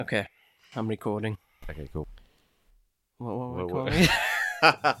Okay, I'm recording. Okay, cool. What were we What- calling?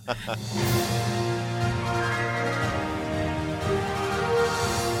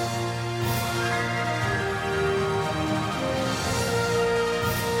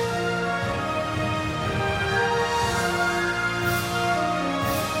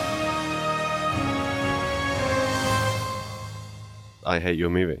 I hate your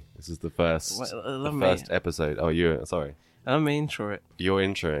movie. This is the first, Well, the let me- first episode. Oh, you're sorry. Let me intro it. You're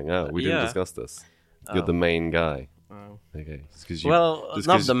introing. Oh, we didn't Yeah. discuss this. You're Oh. the main guy. Oh. Okay. Just 'cause Well, just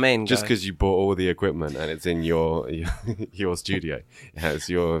not 'cause- the main Just guy. because you bought all the equipment and it's in your studio. Yeah, it's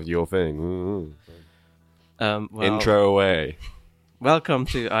your thing. Ooh. Well, Intro away. Welcome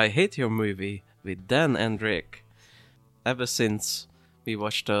to I Hate Your Movie with Dan and Rick. Ever since we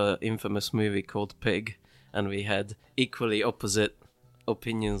watched the infamous movie called Pig, and we had equally opposite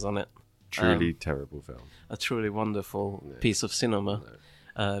opinions on it. Truly terrible film. A truly wonderful piece of cinema.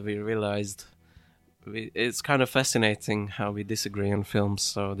 We realized it's kind of fascinating how we disagree on films,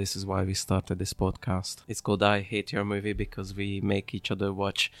 so this is why we started this podcast. It's called I Hate Your Movie because we make each other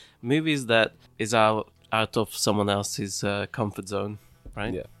watch movies that is out of someone else's comfort zone,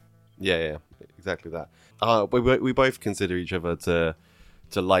 right? Yeah, exactly that. We both consider each other to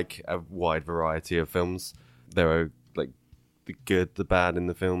like a wide variety of films. There are like the good, the bad in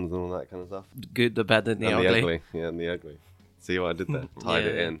the films and all that kind of stuff. The good, the bad, and the And ugly. the ugly. Yeah, and the ugly. See what I did there? Tied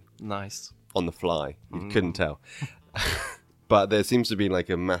it Yeah, in Nice. on the fly. You couldn't tell. But there seems to be like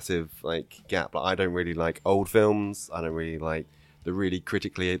a massive like gap. Like, I don't really like old films. I don't really like the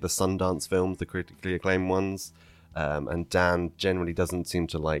Sundance films, the critically acclaimed ones. And Dan generally doesn't seem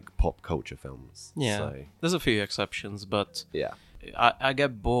to like pop culture films. Yeah. So, There's a few exceptions, but yeah. I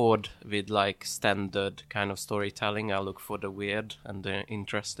get bored with like standard kind of storytelling. I look for the weird and the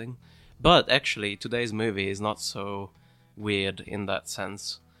interesting. But actually, today's movie is not so weird in that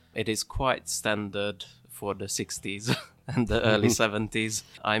sense. It is quite standard for the 60s and the early 70s.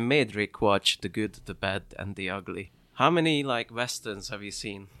 I made Rick watch The Good, the Bad, and the Ugly. How many like westerns have you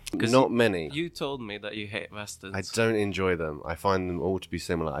seen? 'Cause Not many. You told me that you hate westerns. I don't enjoy them. I find them all to be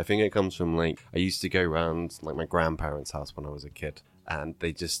similar. I think it comes from like I used to go around like my grandparents' house when I was a kid, and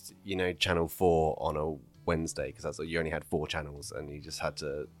they just Channel 4 on a Wednesday because that's you only had 4 channels, and you just had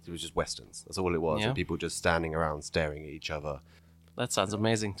to. It was just westerns. That's all it was. Yeah. And people just standing around staring at each other. That sounds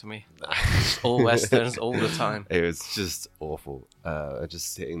amazing to me. All westerns, all the time. It was just awful.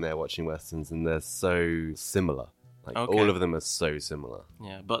 Just sitting there watching westerns, and they're so similar. Like Okay. all of them are so similar.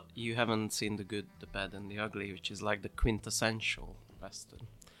 Yeah, but you haven't seen The Good, the Bad, and the Ugly, which is like the quintessential western.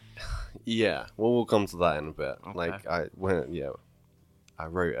 Yeah, well, we'll come to that in a bit. Okay. Like I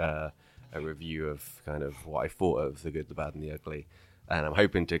wrote a review of kind of what I thought of The Good, the Bad, and the Ugly, and I'm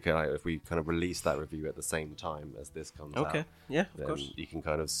hoping to if we kind of release that review at the same time as this comes out, Okay, yeah, of then course. you can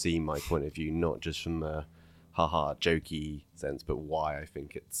kind of see my point of view, not just from a haha jokey sense, but why I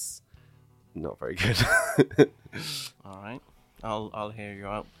think it's not very good. All right, I'll hear you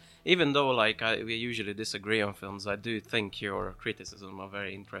out. Even though we usually disagree on films, I do think your criticism are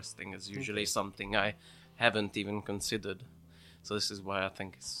very interesting. It's usually something I haven't even considered. So this is why I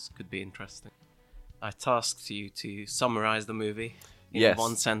think it could be interesting. I tasked you to summarize the movie in Yes,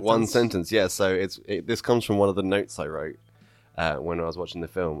 one sentence. One sentence, yeah. So this comes from one of the notes I wrote when I was watching the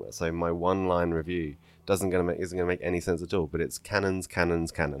film. So my one-line review isn't gonna make any sense at all. But it's cannons,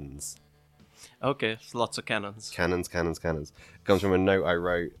 cannons, cannons, Okay, lots of cannons. cannons, cannons, cannons. It comes from a note I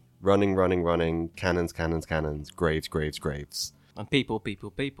wrote: running, running, running, cannons, cannons, cannons, graves, graves, graves. And people.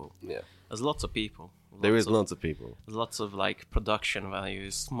 Yeah, There's lots of people. there is lots of people. Lots of like production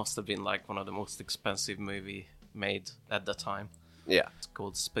values. Must have been like one of the most expensive movie made at the time. Yeah, It's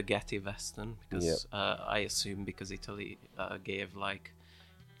called Spaghetti Western because I assume because Italy gave like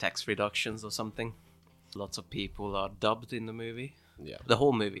tax reductions or something. Lots of people are dubbed in the movie. yeah. The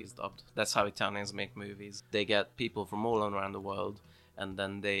whole movie is dubbed. That's how Italians make movies. They get people from all around the world, and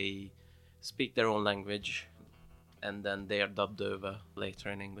then they speak their own language, and then they are dubbed over later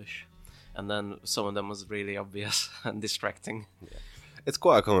in English. And then some of them was really obvious and distracting. It's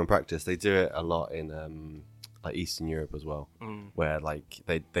quite a common practice. They do it a lot in like Eastern Europe as well, where like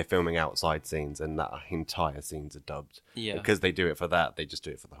they're filming outside scenes and that entire scenes are dubbed. Yeah. Because they do it for that, they just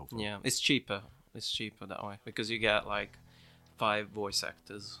do it for the whole film. Yeah, it's cheaper. It's cheaper that way because you get like 5 voice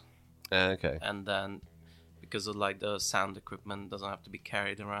actors, Okay. and then because of like the sound equipment doesn't have to be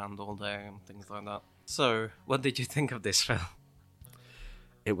carried around all day and things like that. So, what did you think of this film?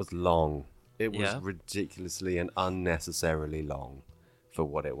 It was long. It was Yeah. ridiculously and unnecessarily long for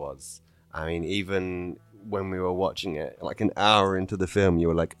what it was. I mean, even when we were watching it, like an hour into the film, you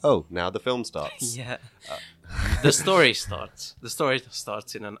were like, "Oh, now the film starts." Yeah. The story starts. The story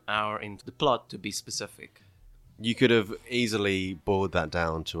starts in an hour into the plot, to be specific. You could have easily boiled that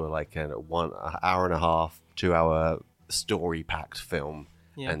down to a 1 hour and a half, 2 hour story packed film,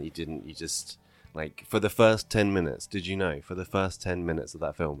 and you didn't. You just like for the first 10 minutes. Did you know for the first 10 minutes of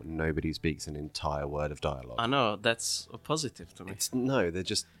that film, nobody speaks an entire word of dialogue? I know, that's a positive to me. They're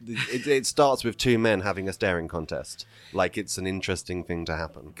just. It starts with two men having a staring contest, like it's an interesting thing to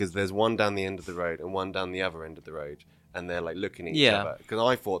happen because there's one down the end of the road and one down the other end of the road, and they're like looking at each other. Because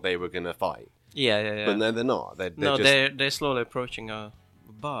I thought they were gonna fight. Yeah. But no, they're not. They're slowly approaching a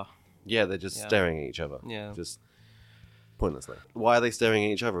bar. Yeah, they're just staring at each other. Yeah. Just pointlessly. Why are they staring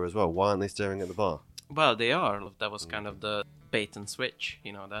at each other as well? Why aren't they staring at the bar? Well, they are. That was kind of the bait and switch,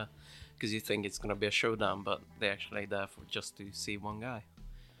 because you think it's going to be a showdown, but they're actually there for just to see one guy.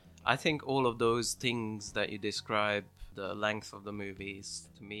 I think all of those things that you describe, the length of the movies,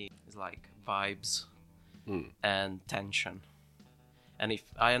 to me, is like vibes and tension. And if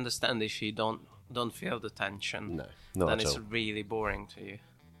I understand if you don't feel the tension, no, not then at it's all. really boring to you.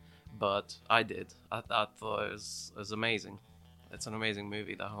 But I did. I thought it was amazing. It's an amazing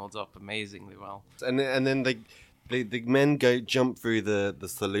movie that holds up amazingly well. And then the men jump through the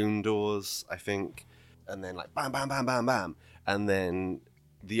saloon doors, I think, and then like bam, bam, bam, bam, bam, and then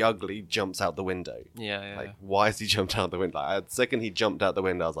the ugly jumps out the window. Yeah. Like, why has he jumped out the window? Like, the second he jumped out the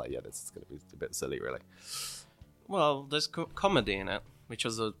window, I was like, yeah, this is going to be a bit silly, really. Well, there's comedy in it, which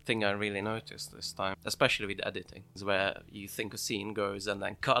was a thing I really noticed this time, especially with editing, is where you think a scene goes and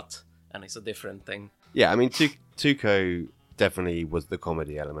then cut, and it's a different thing. Yeah, I mean, Tuco definitely was the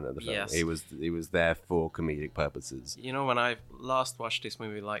comedy element of the film. Yes. He was there for comedic purposes. When I last watched this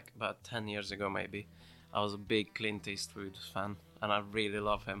movie, like about 10 years ago maybe, I was a big Clint Eastwood fan, and I really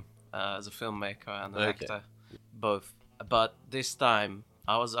love him as a filmmaker and an actor, both. But this time,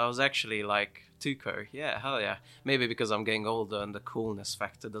 I was actually like, Tuco, yeah, hell yeah. Maybe because I'm getting older and the coolness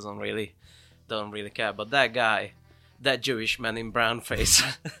factor don't really care. But that guy, that Jewish man in brown face,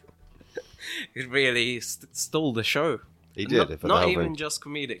 it really stole the show. He did. Not even just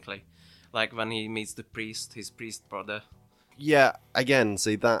comedically. Like when he meets the priest, his priest brother. Yeah, again,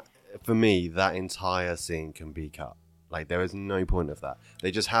 see that, for me, that entire scene can be cut. Like, there is no point of that.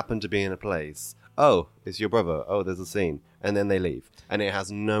 They just happen to be in a place. Oh, it's your brother. Oh, there's a scene. And then they leave. And it has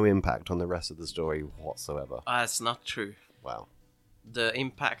no impact on the rest of the story whatsoever. That's not true. Wow. The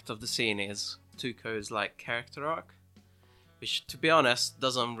impact of the scene is Tuco's like character arc, which, to be honest,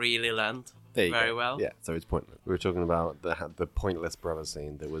 doesn't really land very well. Yeah, so it's pointless. We were talking about the pointless brother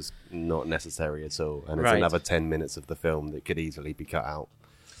scene that was not necessary at all. And it's another 10 minutes of the film that could easily be cut out.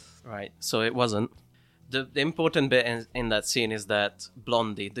 Right, so it wasn't. The important bit in that scene is that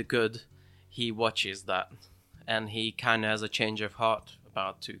Blondie, the good, he watches that, and he kind of has a change of heart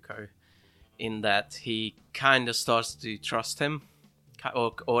about Tuco, in that he kind of starts to trust him,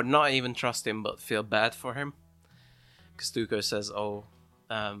 or not even trust him, but feel bad for him. Because Tuco says,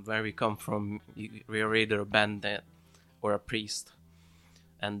 where we come from, we're either a bandit or a priest.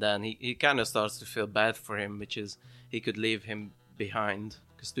 And then he kind of starts to feel bad for him, which is he could leave him behind,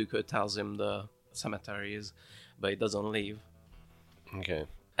 because Tuco tells him the cemetery is, but he doesn't leave. Okay.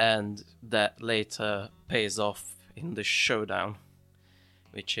 And that later pays off in the showdown,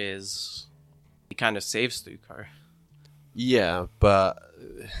 which is he kind of saves Tuco. Yeah, but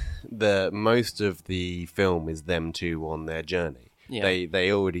most of the film is them two on their journey. Yeah.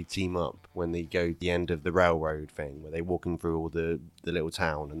 They already team up when they go to the end of the railroad thing, where they're walking through all the little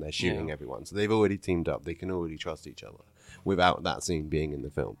town and they're shooting everyone. So they've already teamed up. They can already trust each other without that scene being in the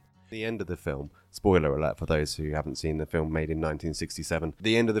film. The end of the film, spoiler alert for those who haven't seen the film made in 1967,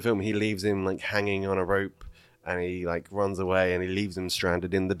 the end of the film, he leaves him like hanging on a rope, and he like runs away, and he leaves him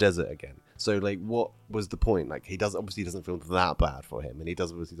stranded in the desert again. So like, what was the point? Like, he obviously doesn't feel that bad for him, and he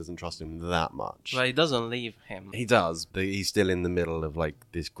obviously doesn't trust him that much. Well, he doesn't leave him. He does, but he's still in the middle of like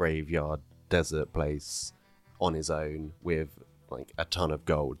this graveyard desert place on his own with like a ton of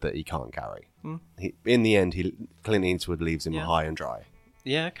gold that he can't carry. In the end, Clint Eastwood leaves him high and dry.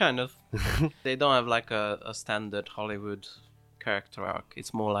 Yeah, kind of. They don't have like a standard Hollywood character arc.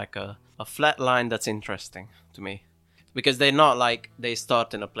 It's more like a flat line that's interesting to me. Because they're not like they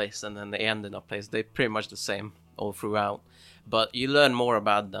start in a place and then they end in a place. They're pretty much the same all throughout. But you learn more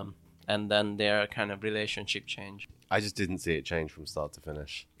about them, and then their kind of relationship change. I just didn't see it change from start to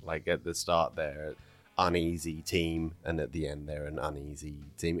finish. Like, at the start, they're an uneasy team, and at the end, they're an uneasy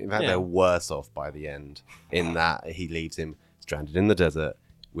team. In fact, they're worse off by the end, in that he leaves him stranded in the desert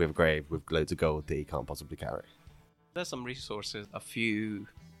with a grave with loads of gold that he can't possibly carry. There's some resources a few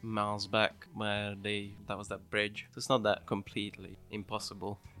miles back where that was that bridge. So it's not that completely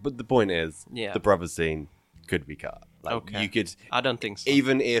impossible. But the point is, the brother scene, could be cut. Like, Okay. you could, I don't think so.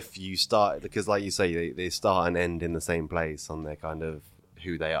 even if you start, because like you say, they start and end in the same place on their kind of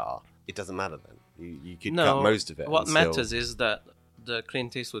who they are. It doesn't matter then. You could cut most of it. What and still- matters is that the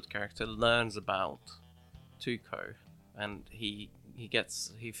Clint Eastwood character learns about Tuco, and he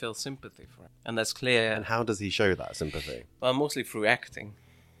feels sympathy for him, and that's clear. And how does he show that sympathy? Well, mostly through acting,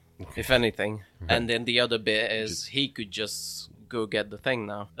 if anything. And then the other bit is he could just go get the thing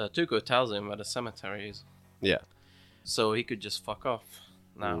now. Tuco tells him where the cemetery is, Yeah. so he could just fuck off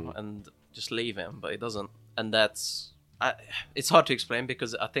now and just leave him, but he doesn't. And it's hard to explain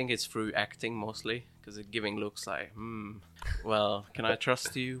because I think it's through acting mostly, because it's giving looks like, well, can I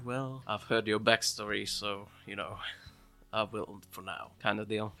trust you? Well, I've heard your backstory, so, I will for now, kind of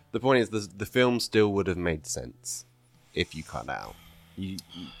deal. The point is, the film still would have made sense if you cut out. You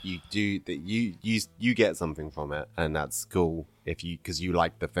do that. You get something from it, and that's cool because you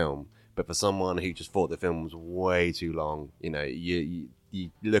like the film. But for someone who just thought the film was way too long, you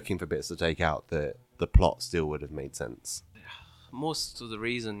looking for bits to take out, the plot still would have made sense. Most of the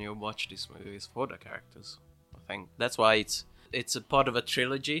reason you watch this movie is for the characters. I think that's why it's a part of a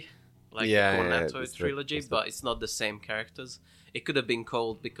trilogy, like the Cornetto trilogy, but it's not the same characters. It could have been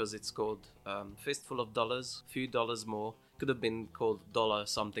called, because it's called Fistful of Dollars, Few Dollars More. Could have been called Dollar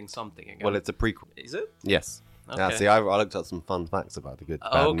Something Something again. Well, it's a prequel. Is it? Yes. Okay. Yeah, see, I looked up some fun facts about the Good,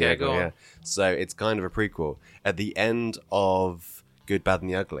 Bad, and the Ugly. Go on. Yeah. So it's kind of a prequel. At the end of Good, Bad, and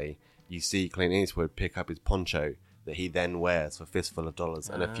the Ugly, you see Clint Eastwood pick up his poncho that he then wears for Fistful of Dollars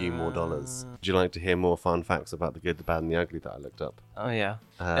and a few more dollars. Would you like to hear more fun facts about the Good, the Bad, and the Ugly that I looked up? Oh, yeah.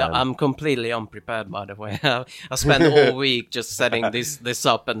 I'm completely unprepared, by the way. I spent all week just setting this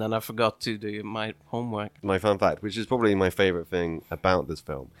up, and then I forgot to do my homework. My fun fact, which is probably my favourite thing about this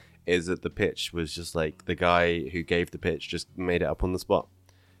film, is that the pitch was just like the guy who gave the pitch just made it up on the spot.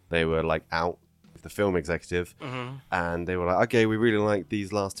 They were like out with the film executive, and they were like, okay, we really like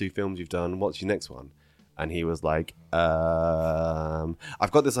these last two films you've done. What's your next one? And he was like,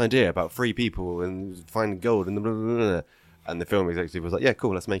 I've got this idea about 3 people and finding gold and blah, blah, blah, blah. And the film executive was like, yeah,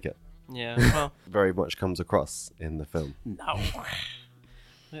 cool, let's make it. Yeah, well, Very much comes across in the film. no.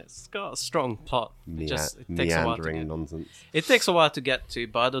 It's got a strong plot. It takes a while to Meandering get. nonsense. It takes a while to get to,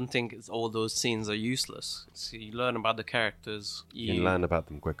 but I don't think all those scenes are useless. So you learn about the characters. You can learn about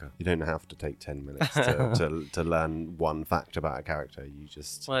them quicker. You don't have to take 10 minutes to learn one fact about a character. You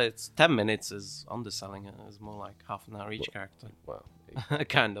just... Well, it's 10 minutes is underselling it. It's more like half an hour each character. Well,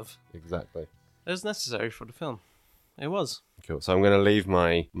 Kind of. exactly. It was necessary for the film. It was. Cool. So I'm going to leave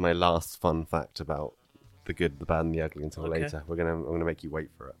my last fun fact about the Good, the Bad, and the Ugly until later. I'm gonna make you wait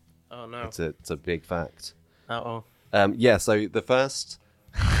for it. Oh, no. It's a big fact. Uh-oh. Yeah. So the first.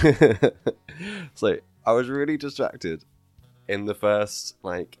 So I was really distracted in the first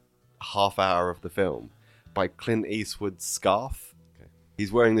half hour of the film by Clint Eastwood's scarf. Okay.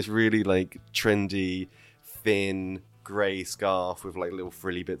 He's wearing this really trendy, thin grey scarf with little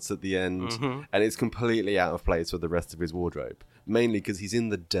frilly bits at the end, and it's completely out of place with the rest of his wardrobe. Mainly because he's in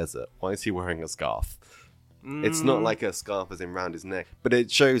the desert. Why is he wearing a scarf? It's not like a scarf as in round his neck, but it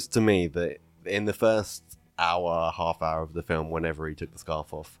shows to me that in the first half hour of the film, whenever he took the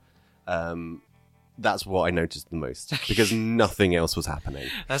scarf off, that's what I noticed the most, because nothing else was happening.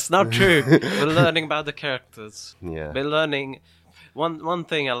 That's not true. We're learning about the characters. Yeah. We're learning... One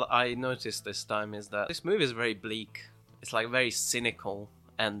thing I noticed this time is that this movie is very bleak. It's very cynical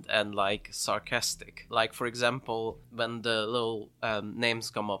and sarcastic. Like, for example, when the little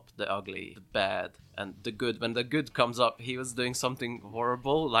names come up, the ugly, the bad, and the good. When the good comes up, he was doing something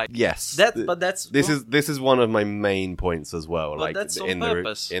horrible. Yes. This is one of my main points as well. But that's on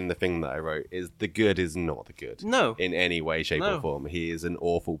purpose. In the thing that I wrote is the good is not the good. No. In any way, shape, or form. He is an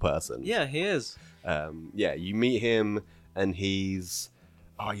awful person. Yeah, he is. You meet him and he's...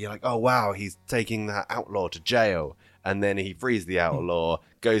 Oh, you're like, oh, wow, he's taking that outlaw to jail. And then he frees the outlaw,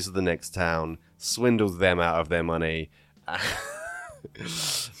 goes to the next town, swindles them out of their money.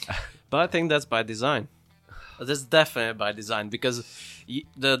 But I think that's by design. That's definitely by design, because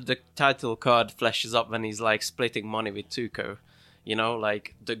the title card flashes up when he's splitting money with Tuco.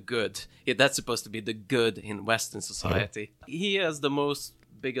 The good. That's supposed to be the good in Western society. He has the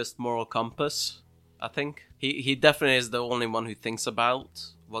biggest moral compass, I think. He definitely is the only one who thinks about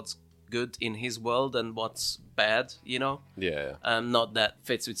what's good in his world and what's bad, Yeah. Not that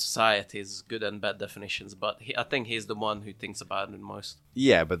fits with society's good and bad definitions, but I think he's the one who thinks about it most.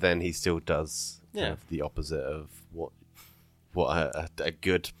 Yeah, but then he still does kind of the opposite of what a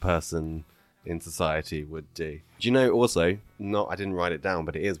good person in society would do. Do you know also, I didn't write it down,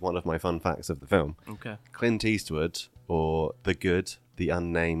 but it is one of my fun facts of the film. Okay. Clint Eastwood, or the good, the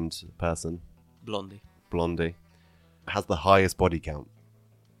unnamed person. Blondie. Blondie. Has the highest body count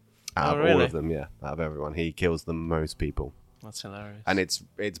out of all really? of them, yeah, out of everyone. He kills the most people. That's hilarious. And it's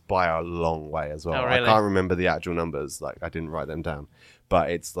by a long way as well. Oh, really? I can't remember the actual numbers, like I didn't write them down. But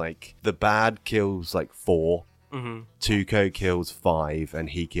it's like the bad kills like 4, Tuco kills 5, and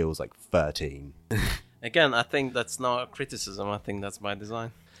he kills like 13. Again, I think that's not a criticism. I think that's by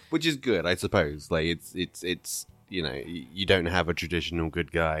design. Which is good, I suppose. Like it's you know, you don't have a traditional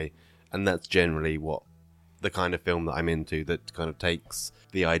good guy, and that's generally what the kind of film that I'm into, that kind of takes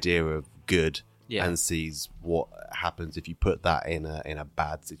the idea of good and sees what happens if you put that in a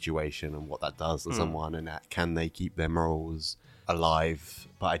bad situation and what that does to someone, and can they keep their morals alive.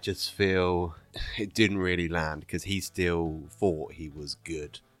 But I just feel it didn't really land, because he still thought he was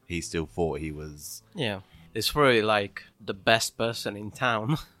good. He still thought he was... Yeah. It's probably like the best person in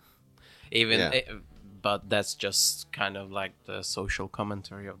town. But that's just kind of like the social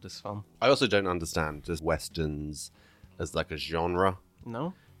commentary of this film. I also don't understand just Westerns as like a genre.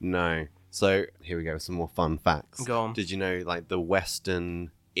 No? No. So here we go, some more fun facts. Go on. Did you know like the Western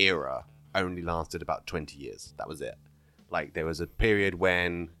era only lasted about 20 years? That was it. Like there was a period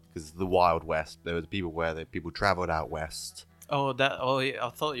when, because the Wild West, there was people where people traveled out west.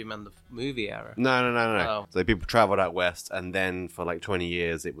 I thought you meant the movie era. No. Oh. So people traveled out west, and then for like 20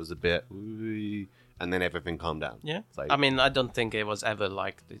 years it was a bit, and then everything calmed down. Yeah. So, I mean, I don't think it was ever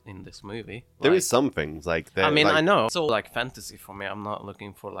like in this movie. there is some things like that. I mean, I know. It's all like fantasy for me. I'm not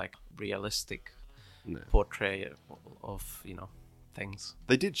looking for like realistic portrait of, things.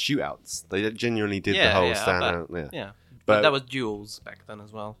 They did shootouts. They genuinely did the whole stand out. Yeah. But that was duels back then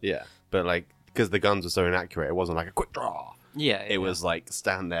as well. Yeah. But like, because the guns were so inaccurate, it wasn't like a quick draw. Yeah. It was like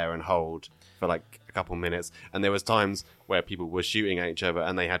stand there and hold for like a couple minutes. And there was times where people were shooting at each other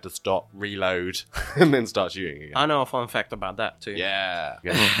and they had to stop, reload, and then start shooting again. I know a fun fact about that too. Yeah.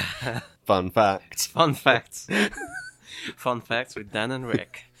 Fun facts. Fun facts. Fun facts with Dan and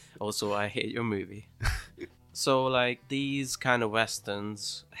Rick. Also, I hate your movie. So, like, these kind of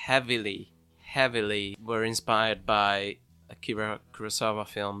westerns heavily were inspired by Akira Kurosawa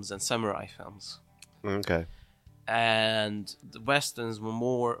films and samurai films. Okay. And the westerns were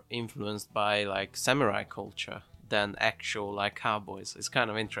more influenced by, like, samurai culture than actual, like, cowboys. It's kind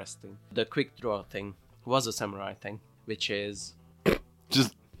of interesting. The quick draw thing was a samurai thing, which is...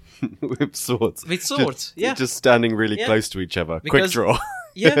 Just with swords. With swords, yeah. Just standing really close to each other. Quick draw.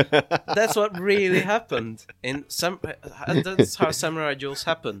 Yeah, that's what really happened. That's how samurai duels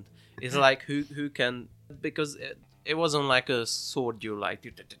happened. It's like who can, because it wasn't like a sword duel, like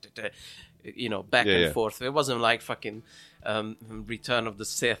back and forth. It wasn't like fucking Return of the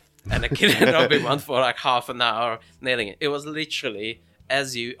Sith and a killing Obi-Wan for like half an hour nailing it. It was literally,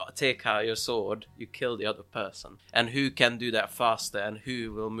 as you take out your sword, you kill the other person, and who can do that faster and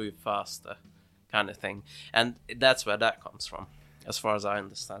who will move faster, kind of thing. And that's where that comes from, as far as I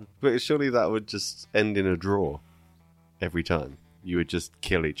understand. But surely that would just end in a draw every time. You would just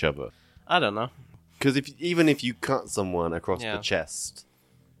kill each other. I don't know. Because even if you cut someone across the chest,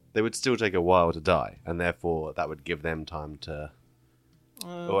 they would still take a while to die, and therefore that would give them time to...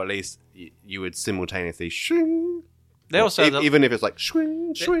 or at least you would simultaneously swing. They also even if it's like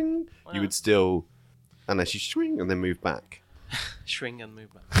swing, you would still... unless you swing and then move back. Swing and move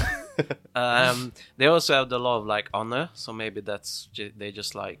back. They also have the law of like honor, so maybe they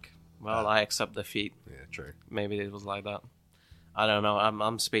just like, well, I accept defeat. Yeah, true. Maybe it was like that. I don't know.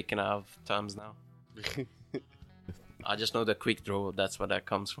 I'm speaking out of terms now. I just know the quick draw. That's where that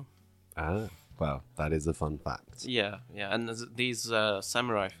comes from. Ah, well, that is a fun fact. Yeah. And these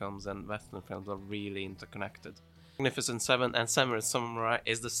samurai films and western films are really interconnected. Magnificent Seven and Samurai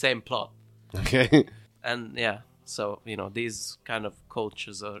is the same plot. Okay. And yeah. So, these kind of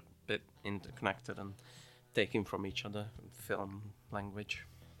cultures are a bit interconnected and taking from each other in film language.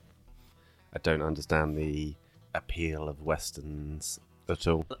 I don't understand the appeal of westerns at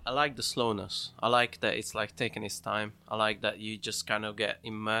all. I like the slowness. I like that it's like taking its time. I like that you just kind of get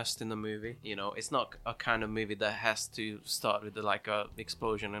immersed in the movie. It's not a kind of movie that has to start with like a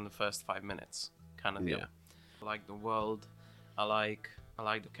explosion in the first 5 minutes kind of deal. Yeah. I like the world. I like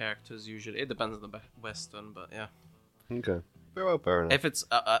the characters usually. It depends on the western, but yeah. Okay. Very well, fair enough. If it's,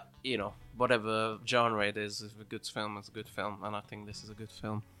 whatever genre it is, if a good film is a good film, and I think this is a good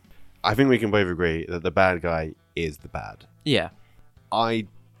film. I think we can both agree that the bad guy is the bad. Yeah. I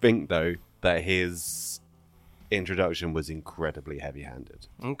think, though, that his introduction was incredibly heavy-handed.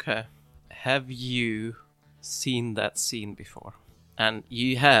 Okay. Have you seen that scene before? And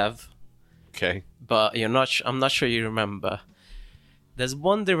you have. Okay. But I'm not sure you remember. There's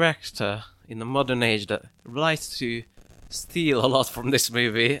one director in the modern age that likes to steal a lot from this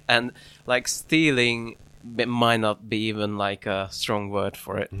movie, and like stealing might not be even like a strong word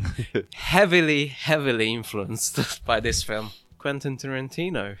for it. heavily influenced by this film. Quentin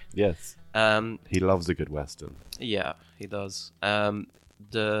Tarantino. Yes. He loves a good Western. Yeah, he does.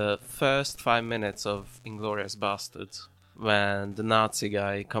 The first 5 minutes of Inglourious Basterds, when the Nazi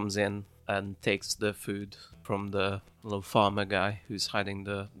guy comes in and takes the food from the little farmer guy who's hiding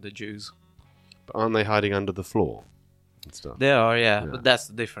the Jews. But aren't they hiding under the floor and stuff? They are, yeah, but that's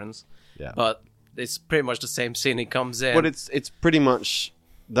the difference. Yeah. But it's pretty much the same scene. He comes in. Well, it's pretty much...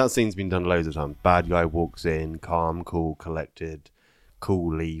 That scene's been done loads of times. Bad guy walks in, calm, cool, collected,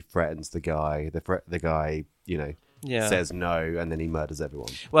 coolly threatens the guy. The guy, you know, says no, and then he murders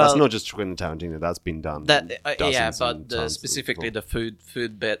everyone. Well, that's not just Quentin Tarantino. That's been done. Specifically the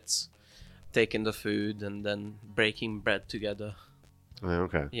food bits, taking the food and then breaking bread together. Oh,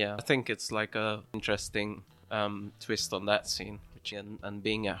 okay. Yeah, I think it's like a interesting twist on that scene, and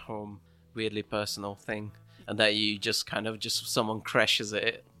being at home, weirdly personal thing, and that you just someone crashes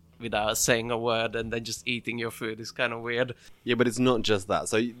it without saying a word and then just eating your food is kind of weird. Yeah, but it's not just that.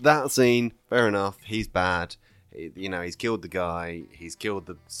 So that scene, fair enough, he's bad. You know, he's killed the guy, he's killed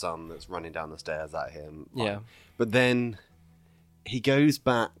the son that's running down the stairs at him. Fine. Yeah. But then he goes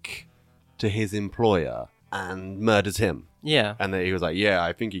back to his employer and murders him. Yeah. And then he was like, yeah,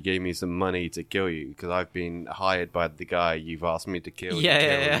 I think he gave me some money to kill you because I've been hired by the guy you've asked me to kill.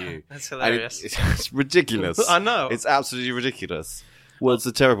 Yeah. You. That's hilarious. It's ridiculous. I know. It's absolutely ridiculous. Well, it's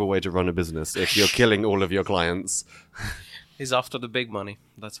a terrible way to run a business if you're killing all of your clients. He's after the big money.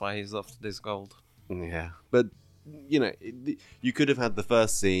 That's why he's after this gold. Yeah. But, you know, you could have had the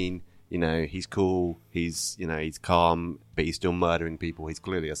first scene, you know, he's cool, he's calm, but he's still murdering people. He's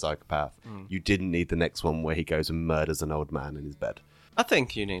clearly a psychopath. You didn't need the next one where he goes and murders an old man in his bed. I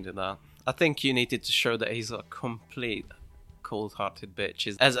think you needed that. I think you needed to show that he's a complete cold-hearted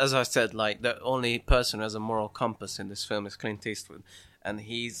bitch. As I said, like, the only person who has a moral compass in this film is Clint Eastwood. And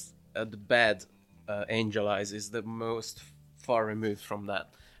he's, the bad Angel Eyes is the most far removed from that,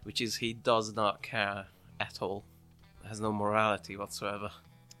 which is he does not care at all. Has no morality whatsoever.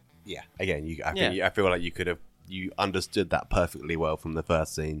 Yeah. Again, I feel like you understood that perfectly well from the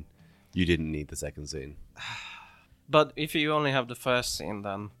first scene. You didn't need the second scene. But if you only have the first scene,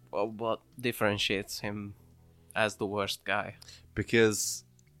 then what differentiates him as the worst guy? Because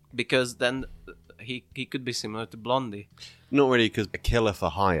then he could be similar to Blondie. Not really, because a killer for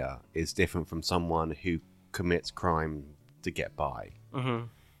hire is different from someone who commits crime to get by. Mm-hmm.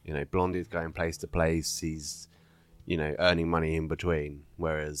 You know, Blondie's going place to place. He's, you know, earning money in between,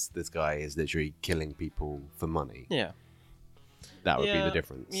 whereas this guy is literally killing people for money. Yeah. That would be the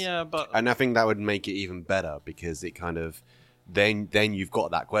difference. Yeah, and I think that would make it even better because it kind of then you've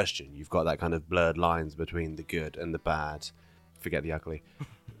got that question. You've got that kind of blurred lines between the good and the bad. Forget the ugly.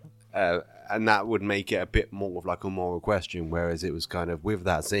 And that would make it a bit more of like a moral question, whereas it was kind of with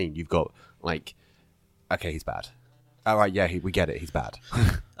that scene, you've got like, okay, he's bad. All right, yeah, we get it, he's bad.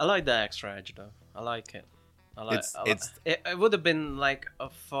 I like the extra edge though. I like it. It would have been like a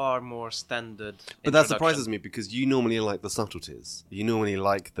far more standard. But that surprises me because you normally like the subtleties. You normally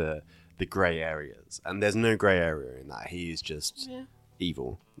like the grey areas, and there's no grey area in that. He is just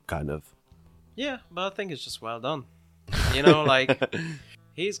evil, kind of. Yeah, but I think it's just well done. You know, like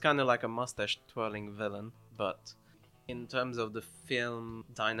he's kind of like a mustache twirling villain, but in terms of the film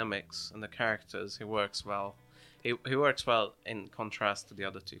dynamics and the characters, he works well. He works well in contrast to the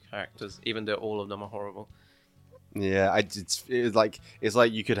other two characters, even though all of them are horrible. Yeah, it's like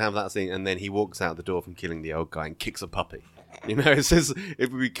you could have that scene, and then he walks out the door from killing the old guy and kicks a puppy. You know,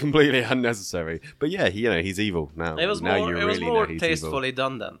 it would be completely unnecessary. But yeah, he's evil now. It was more tastefully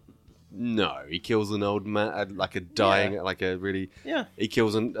done then. No, he kills an old man, like a dying, like a really. Yeah. He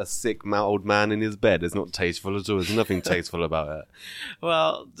kills a sick old man in his bed. It's not tasteful at all. There's nothing tasteful about it.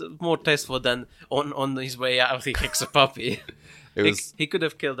 Well, more tasteful than on his way out he kicks a puppy. He could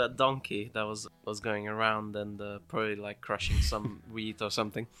have killed that donkey that was going around and probably like crushing some wheat or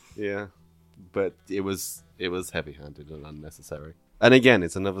something. Yeah, but it was heavy-handed and unnecessary. And again,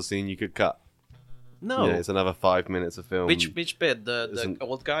 it's another scene you could cut. No, it's another 5 minutes of film. Which bit? The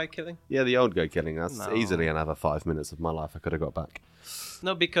old guy killing? Yeah, the old guy killing. That's easily another 5 minutes of my life I could have got back.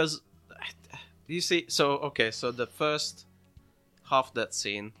 No, because you see, so the first half of that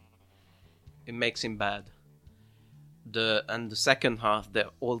scene, it makes him bad. The second half, the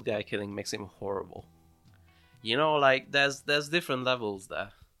old guy killing makes him horrible. You know, like there's different levels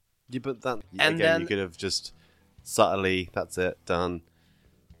there. Yeah, but you could have just subtly, that's it, done.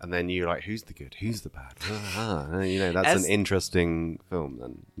 and then you're like, who's the good, who's the bad? That's As- an interesting film.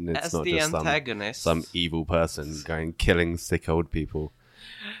 Then it's as not the just antagonist, some evil person going killing sick old people.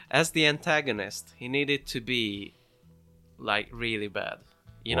 as the antagonist, he needed to be like really bad,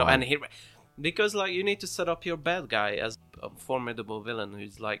 Why? and because like you need to set up your bad guy as a formidable villain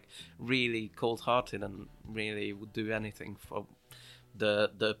who's like really cold-hearted and really would do anything for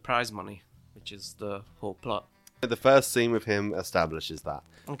the prize money, which is the whole plot. The first scene with him establishes that,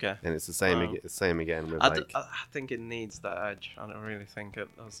 Okay. and it's the same. Wow. Same again with I think it needs that edge. I don't really think it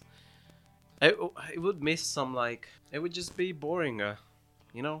does. It would miss some, like, it would just be boringer,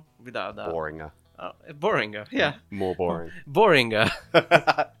 without that. boringer, Boringer, yeah. more boring. Boringer.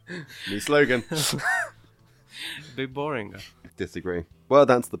 New slogan. Be boringer. Disagree. Well,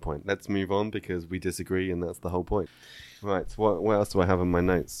 that's the point. Let's move on because we disagree, and that's the whole point. Right. What else do I have in my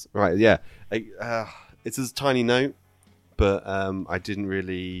notes? Right. Yeah. It's a tiny note, but I didn't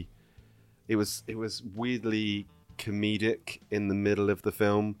really. It was weirdly comedic in the middle of the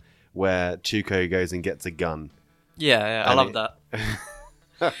film where Tuco goes and gets a gun. Yeah, I love that.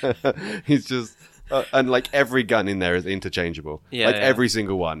 He's just. And like every gun in there is interchangeable. Yeah, like yeah. every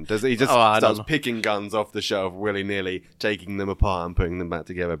single one. He just I don't starts know. picking guns off the shelf willy-nilly, taking them apart and putting them back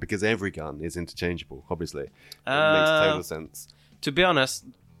together because every gun is interchangeable, obviously. It makes total sense. To be honest,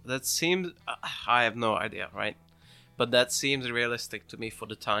 that seems... I have no idea, right? But that seems realistic to me for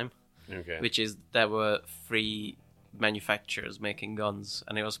the time. Okay. Which is, there were 3 manufacturers making guns,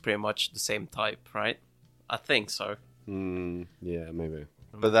 and it was pretty much the same type, right? I think so. Yeah, maybe.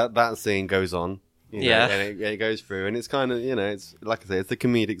 But that scene goes on. Yeah. And it goes through, and it's kind of, it's like I say, it's the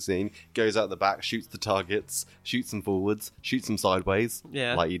comedic scene. Goes out the back, shoots the targets, shoots them forwards, shoots them sideways,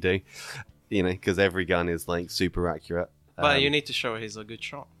 Yeah. like you do. Because every gun is like super accurate. But you need to show he's a good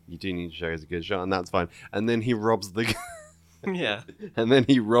shot. You do need to show he's a good shot, and that's fine. And then he robs the, Yeah. and then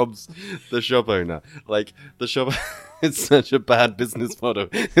he robs the shop owner. Like the shop, it's such a bad business model.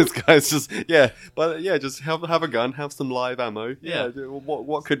 This guy's just just have a gun, have some live ammo. Yeah.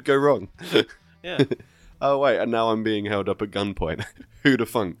 What could go wrong? Yeah. Oh wait, and now I'm being held up at gunpoint. Who the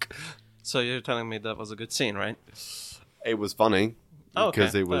funk? So you're telling me that was a good scene, right? It was funny Oh, okay.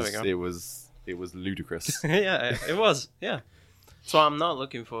 because There we go. it was ludicrous. Yeah, it was. Yeah. So I'm not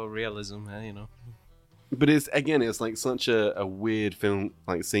looking for realism, But it's like such a weird film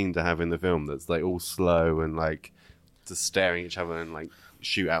like scene to have in the film that's like all slow and like just staring at each other and like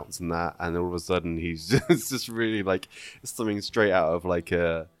shootouts and that, and all of a sudden it's just really like it's something straight out of like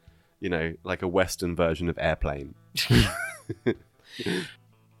a like a Western version of Airplane.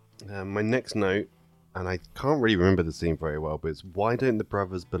 My next note, and I can't really remember the scene very well, but it's why don't the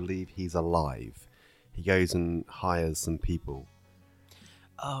brothers believe he's alive? He goes and hires some people.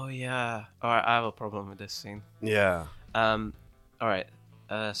 Oh, yeah. Alright, I have a problem with this scene. Yeah. Alright.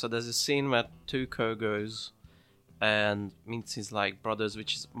 So there's a scene where Tuco goes and meets his like brothers,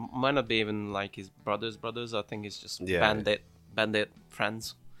 which is might not be even like his brothers. I think it's just bandit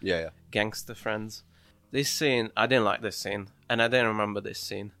friends. Yeah. Gangster friends. This scene, I didn't like this scene, and I didn't remember this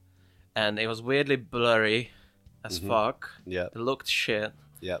scene, and it was weirdly blurry as fuck. Yeah. It looked shit.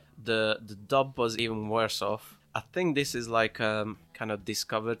 Yeah. The dub was even worse off. I think this is like kind of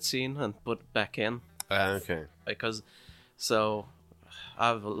discovered scene and put back in Okay. because I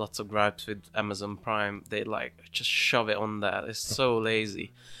have lots of gripes with Amazon Prime. They like just shove it on there. It's so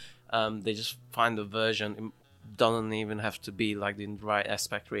lazy. They just find a version. It doesn't even have to be like the right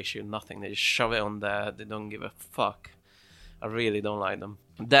aspect ratio. Nothing. They just shove it on there. They don't give a fuck. I really don't like them.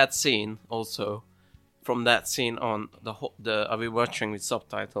 That scene also. From that scene on, I'll be watching with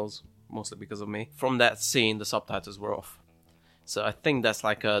subtitles mostly because of me. From that scene, the subtitles were off. So I think that's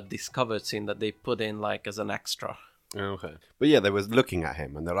like a discovered scene that they put in like as an extra. Okay. But yeah, they were looking at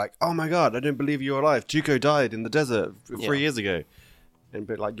him and they're like, oh my god, I don't believe you're alive. Tuco died in the desert 3 years ago. And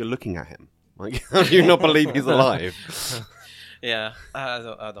but like, you're looking at him. Like, how do you not believe he's alive? Yeah,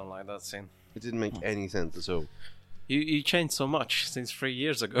 I don't like that scene. It didn't make any sense at all. You changed so much since 3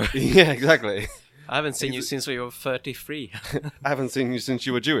 years ago. Yeah, exactly. I haven't seen you since you were 33. I haven't seen you since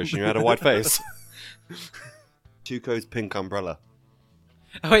you were Jewish and you had a white face. Tuco's pink umbrella.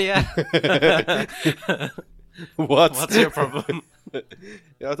 Oh, yeah. What? What's your problem? Yeah,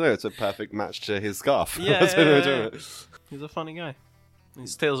 I don't know. It's a perfect match to his scarf. Yeah. He's a funny guy. He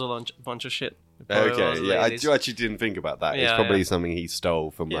steals a bunch of shit. Okay, yeah. I actually didn't think about that. It's Yeah, probably something he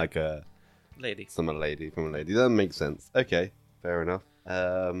stole from like a lady. from a lady. That makes sense. Okay, fair enough.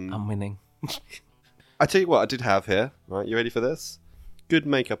 I'm winning. I tell you what, I did have here. Right, you ready for this? Good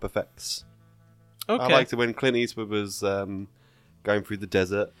makeup effects. Okay. I liked it when Clint Eastwood was going through the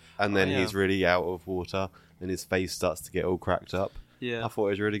desert, and then yeah. he's really out of water, and his face starts to get all cracked up. Yeah. I thought it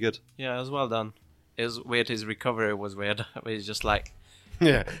was really good. Yeah, it was well done. It was weird. His recovery was weird. He's just like,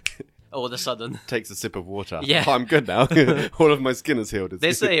 Yeah. all of a sudden. Takes a sip of water. Yeah. Oh, I'm good now. All of my skin is healed.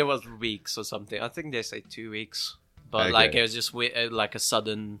 They say it was weeks or something. I think they say 2 weeks. But Okay. like it was just like a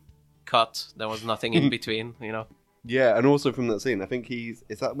sudden cut. There was nothing in between, you know. Yeah, and also from that scene, I think is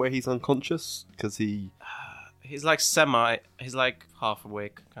that where he's unconscious? Because He's like he's like half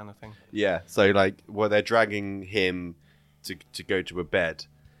awake kind of thing. yeah, so like, well, they're dragging him to go to a bed,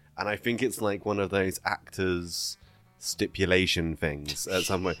 and I think it's like one of those actors stipulation things at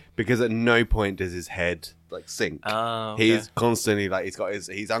some point, because at no point does his head like sink. Oh, okay. He's constantly like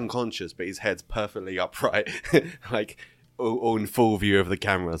he's unconscious, but his head's perfectly upright, like all in full view of the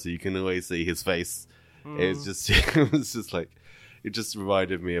camera, so you can always see his face. It's just it was just like, it just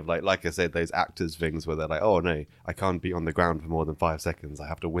reminded me of like I said, those actors things where they're like, oh no, I can't be on the ground for more than 5 seconds. I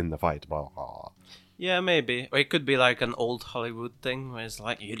have to win the fight. Blah, blah. Yeah, maybe. Or it could be like an old Hollywood thing where it's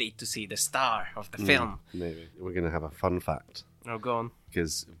like, you need to see the star of the film. Maybe we're gonna have a fun fact. Oh, go on.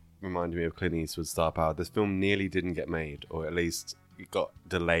 Because it reminded me of Clint Eastwood's Star Power. This film nearly didn't get made, or at least it got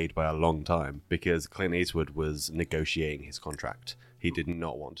delayed by a long time, because Clint Eastwood was negotiating his contract. He did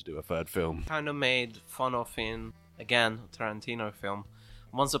not want to do a third film. Kind of made fun of in, again, a Tarantino film.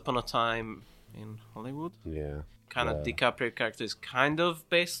 Once Upon a Time in Hollywood. Yeah. Kind of DiCaprio character is kind of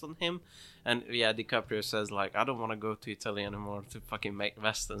based on him. And yeah, DiCaprio says like, I don't want to go to Italy anymore to fucking make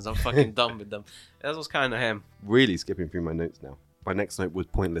westerns. I'm fucking done with them. That was kind of him. Really skipping through my notes now. My next note was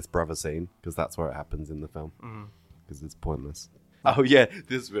pointless brother scene, because that's where it happens in the film. Because it's pointless. Oh yeah,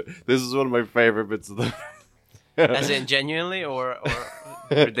 this is one of my favourite bits of the As in genuinely or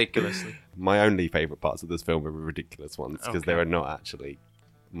ridiculously? My only favourite parts of this film are ridiculous ones, because Okay. they are not actually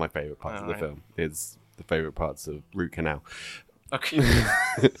my favourite parts of the Alright. film. It's the favourite parts of Root Canal. Okay.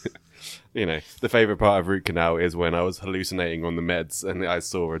 You know, the favourite part of Root Canal is when I was hallucinating on the meds and I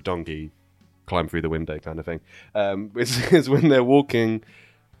saw a donkey climb through the window, kind of thing. Which is when they're walking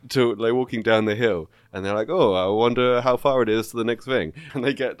down the hill and they're like, oh, I wonder how far it is to the next thing, and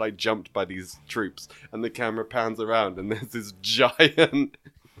they get like jumped by these troops and the camera pans around and there's this giant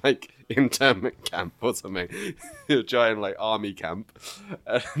like internment camp or something, a giant like army camp,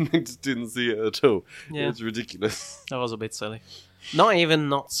 and they just didn't see it at all. Yeah. It's ridiculous. That was a bit silly. Not even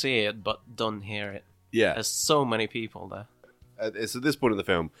not see it, but don't hear it. Yeah. There's so many people there. It's at this point in the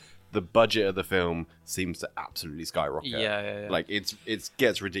film, the budget of the film seems to absolutely skyrocket. Yeah. Like it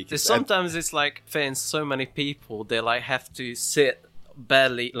gets ridiculous. Sometimes it's like, fans, so many people, they like have to sit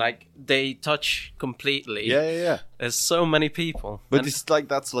barely, like they touch completely. Yeah. There's so many people. But And- it's like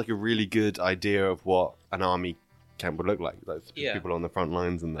that's like a really good idea of what an army camp would look like. Like Yeah. people on the front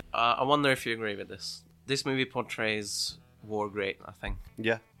lines and that. I wonder if you agree with this. This movie portrays war great, I think.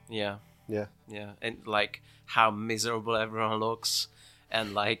 Yeah. Yeah. Yeah. Yeah, and like how miserable everyone looks,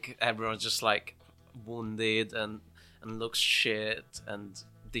 and like everyone's just like wounded and looks shit and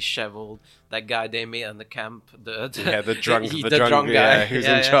disheveled. That guy they meet in the camp, the drunk guy guy who's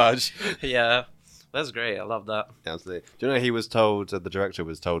in charge. Yeah, that's great. I love that. Absolutely. Do you know he was told, the director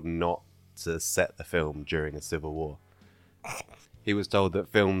was told not to set the film during a civil war. He was told that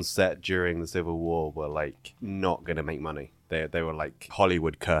films set during the Civil War were like not going to make money. They were like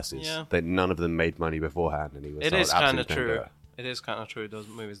Hollywood curses. Yeah. That none of them made money beforehand, and he was It told is kind of absolutely don't true. do it. It is kind of true. Those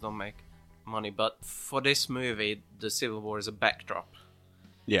movies don't make money, but for this movie, the Civil War is a backdrop.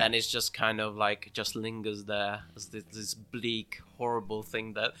 Yeah. And it's just kind of like just lingers there as this bleak, horrible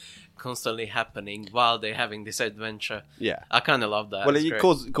thing that constantly happening while they're having this adventure. Yeah. I kind of love that. Well, It's it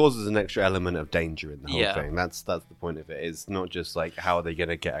great. causes an extra element of danger in the whole Yeah. thing. That's the point of it. It's not just like how are they going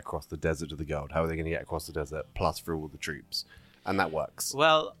to get across the desert to the gold? How are they going to get across the desert plus through all the troops? And that works.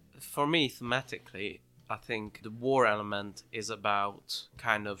 Well, for me, thematically, I think the war element is about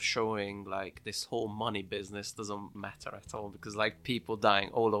kind of showing like this whole money business doesn't matter at all, because like people dying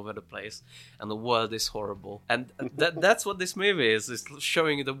all over the place and the world is horrible. And that's what this movie is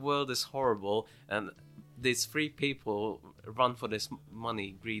showing the world is horrible and these three people run for this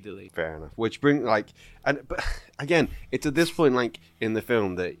money greedily. Fair enough. Which bring but again, it's at this point like in the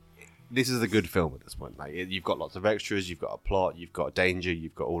film that this is a good film at this point. Like you've got lots of extras, you've got a plot, you've got danger,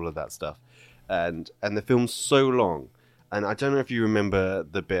 you've got all of that stuff. And the film's so long, and I don't know if you remember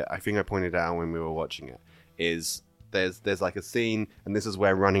the bit. I think I pointed out when we were watching it. Is there's like a scene, and this is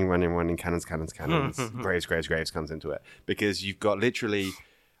where running, cannons, graves comes into it, because you've got literally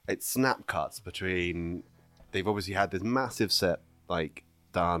it's snap cuts between. They've obviously had this massive set like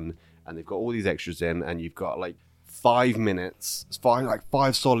done, and they've got all these extras in, and you've got like 5 minutes,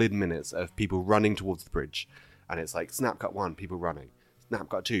 five solid minutes of people running towards the bridge, and it's like snap cut 1, people running. Now I've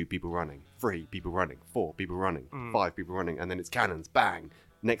got 2 people running, 3 people running, 4 people running, 5 people running, and then it's cannons, bang,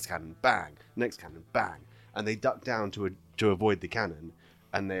 next cannon, bang, next cannon, bang, and they duck down to avoid the cannon,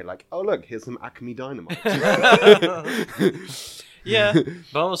 and they're like, oh look, here's some Acme dynamite. Yeah,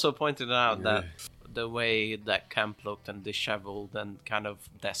 but also pointed out that the way that camp looked and disheveled and kind of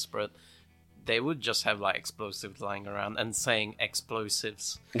desperate, they would just have like explosives lying around and saying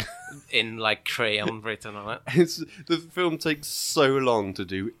explosives in like crayon written on it. The film takes so long to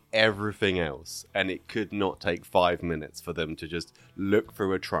do everything else, and it could not take 5 minutes for them to just look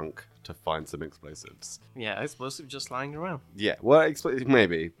through a trunk to find some explosives. Yeah, explosives just lying around. Yeah, well,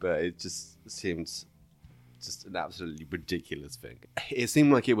 maybe, but it just seemed just an absolutely ridiculous thing. It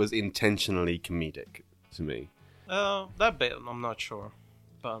seemed like it was intentionally comedic to me. That bit, I'm not sure,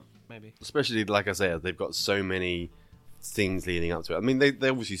 but maybe. Especially, like I said, they've got so many scenes leading up to it. I mean, they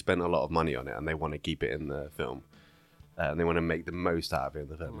obviously spent a lot of money on it, and they want to keep it in the film. And they want to make the most out of it in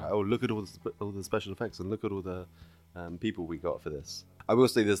the film. Like, oh, look at all the special effects, and look at all the people we got for this. I will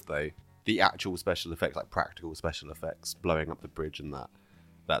say this, though. The actual special effects, like practical special effects, blowing up the bridge and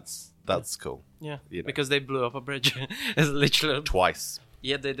that's cool. Yeah, you know. Because they blew up a bridge. It's literally... Twice.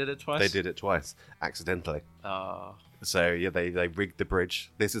 Yeah, they did it twice? They did it twice, accidentally. So, yeah, they rigged the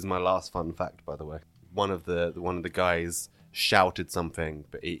bridge. This is my last fun fact, by the way. One of the guys shouted something,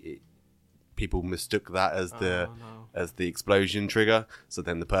 but people mistook that as the explosion trigger. So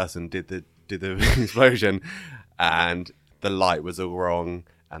then the person did the explosion, and the light was all wrong.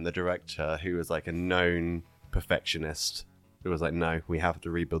 And the director, who was like a known perfectionist, who was like, "No, we have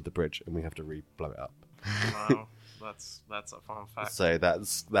to rebuild the bridge and we have to blow it up." Wow, that's a fun fact. So that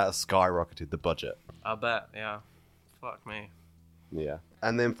skyrocketed the budget. I bet, yeah. Fuck me. Yeah,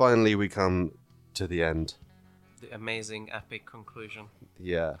 and then finally we come to the end. The amazing, epic conclusion.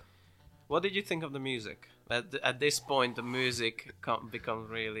 Yeah. What did you think of the music? At this point, the music becomes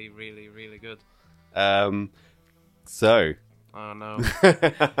really, really, really good. So. Oh no.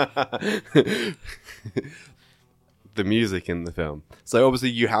 The music in the film. So obviously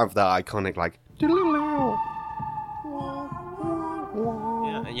you have that iconic like. Yeah,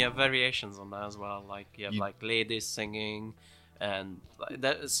 and you have variations on that as well. Like you have like ladies singing, and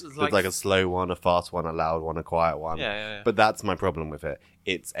there's like a slow one, a fast one, a loud one, a quiet one. Yeah. But that's my problem with it.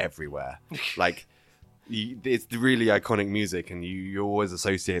 It's everywhere. Like. It's the really iconic music, and you always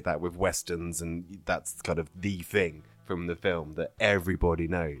associate that with westerns, and that's kind of the thing from the film that everybody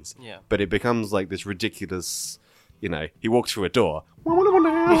knows. Yeah. But it becomes like this ridiculous, he walks through a door,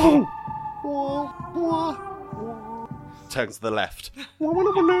 turns to the left,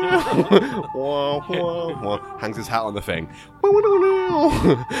 hangs his hat on the thing.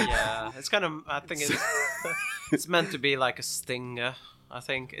 Yeah, it's kind of, I think it's meant to be like a stinger. I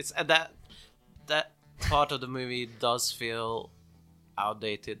think it's that part of the movie does feel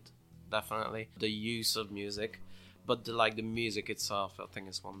outdated, definitely. The use of music, but the music itself, I think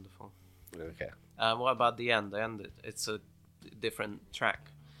is wonderful. Okay. What about the end? The end, it's a different track.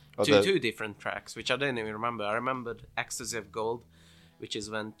 Oh, two different tracks, which I didn't even remember. I remembered Ecstasy of Gold, which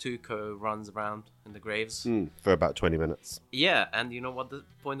is when Tuco runs around in the graves. For about 20 minutes. Yeah, and you know what the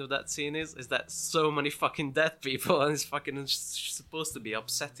point of that scene is? Is that so many fucking dead people, and it's fucking supposed to be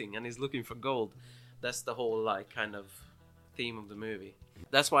upsetting, and he's looking for gold. That's the whole, kind of theme of the movie.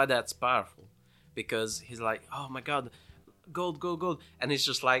 That's why that's powerful. Because he's like, oh my god, gold, gold, gold. And it's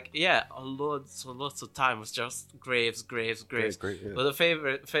just like, yeah, lots of time was just graves. Great, yeah. But the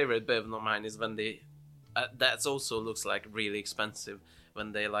favorite bit of mine is when they... that also looks like really expensive.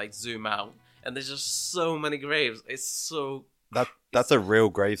 When they, zoom out. And there's just so many graves. It's so... That's a real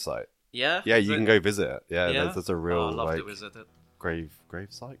grave site. Yeah? Yeah, you can go visit it. Yeah. That's a real, I'd love to visit it. Grave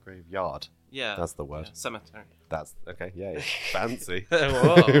site? Graveyard. Yeah. That's the word. Yeah. Cemetery. That's okay. Yeah, fancy.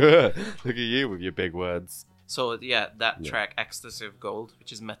 Whoa. Look at you with your big words. So yeah, that track "Ecstasy of Gold,"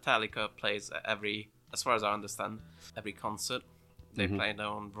 which is Metallica, plays at as far as I understand, every concert. They play their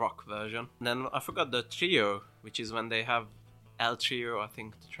own rock version. And then I forgot the trio, which is when they have El Trio, I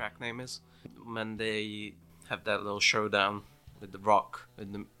think the track name is, when they have that little showdown with the rock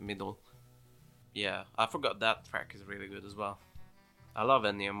in the middle. Yeah, I forgot that track is really good as well. I love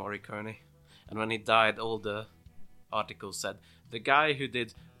Ennio Morricone. And when he died, all the articles said, the guy who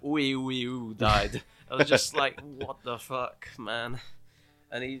did Ooey Ooey Ooh died. I was just like, what the fuck, man?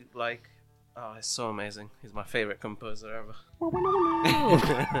 And he, it's so amazing. He's my favorite composer ever.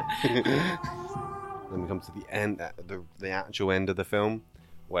 Then we come to the end, the actual end of the film,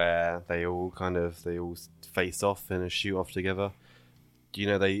 where they all face off in a shoot off together. Do you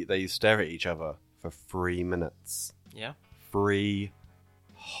know they stare at each other for 3 minutes? Yeah. 3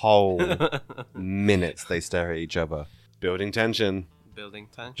 whole minutes they stare at each other, building tension. building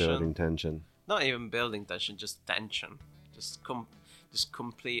tension. Building tension. Not even building tension, just tension. Just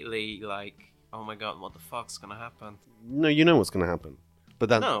completely like, oh my god, what the fuck's gonna happen? No, you know what's going to happen. But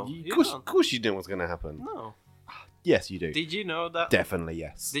that, No, of you course, don't. of course you know what's going to happen. No. Yes, you do. Did you know that? Definitely,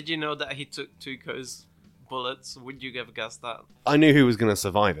 yes. Did you know that he took Tuco's bullets? Would you have guessed that? I knew who was going to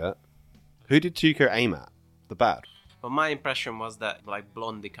survive it. Who did Tuco aim at? The bad. But my impression was that like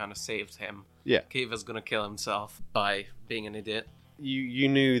Blondie kind of saved him. Yeah. He was gonna kill himself by being an idiot. You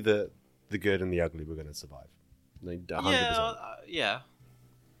knew that the good and the ugly were going to survive. Like, 100%. Yeah,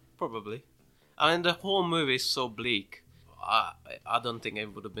 probably. I mean, the whole movie is so bleak. I don't think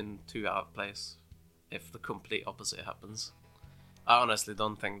it would have been too out of place if the complete opposite happens. I honestly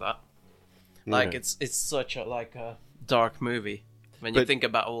don't think that. Like, No. it's such a dark movie when you But- think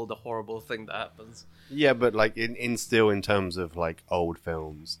about all the horrible thing that happens. Yeah, but like in still in terms of like old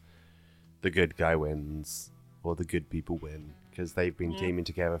films, the good guy wins or the good people win because they've been teaming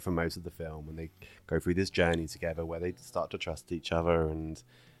together for most of the film and they go through this journey together where they start to trust each other and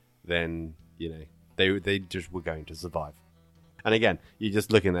then they just were going to survive. And again, you're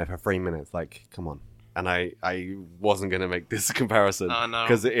just looking there for 3 minutes, like, come on. And I wasn't going to make this comparison Oh, no.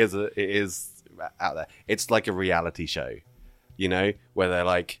 because it is out there. It's like a reality show, where they're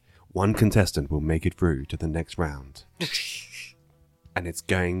like, one contestant will make it through to the next round. And it's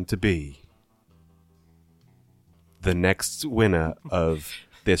going to be the next winner of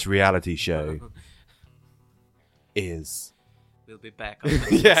this reality show is... We'll be back.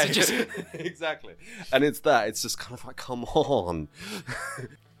 Yeah, exactly. And it's just kind of like, come on.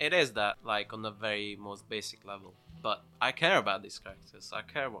 It is that, like, on the very most basic level. But I care about these characters. I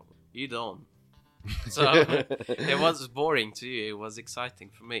care about them. You don't. So, it was boring to you. It was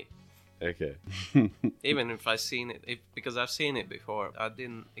exciting for me. Okay. Even if I've seen it, because I've seen it before, I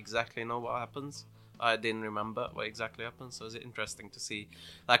didn't exactly know what happens. I didn't remember what exactly happened, so it's interesting to see,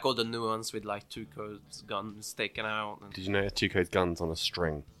 like, all the nuance with, like, Tuco's guns taken out. And... Did you know Tuco's gun's on a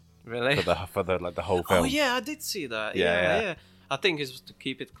string Really? for the like the whole film? Oh, yeah, I did see that. Yeah. I think it's to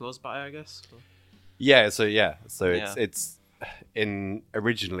keep it close by, I guess. Yeah. So it's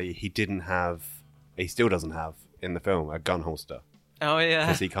originally he still doesn't have in the film a gun holster. Oh, yeah.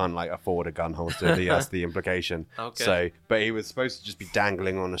 Because he can't like afford a gun holster. That's the implication. Okay. So, but he was supposed to just be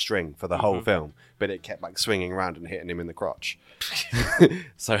dangling on a string for the whole film, but it kept like swinging around and hitting him in the crotch.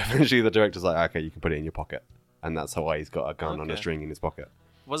 So eventually the director's like, okay, you can put it in your pocket, and that's why he's got a gun on a Okay. string in his pocket.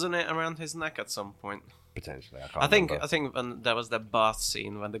 Wasn't it around his neck at some point? Potentially, I think remember. when there was that bath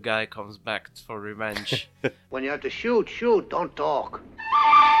scene when the guy comes back for revenge. When you have to shoot, don't talk.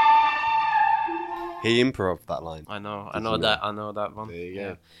 He improv that line. I know you that one. There you go.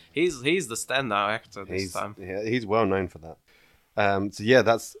 Yeah. He's the standout actor this time. He's well known for that. So yeah,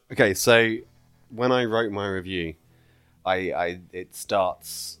 that's okay. So when I wrote my review, it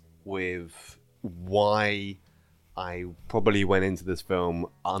starts with why I probably went into this film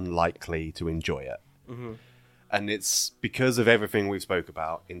unlikely to enjoy it. Mm-hmm. And it's because of everything we've spoke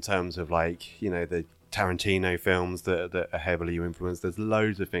about in terms of like, the Tarantino films that are heavily influenced. There's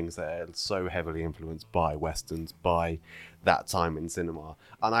loads of things that are so heavily influenced by Westerns, by that time in cinema.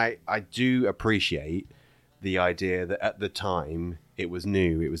 And I do appreciate the idea that at the time it was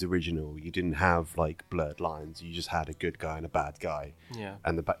new, it was original. You didn't have like blurred lines. You just had a good guy and a bad guy. Yeah.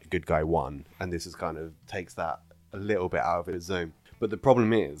 And the good guy won. And this is kind of takes that a little bit out of its zone. But the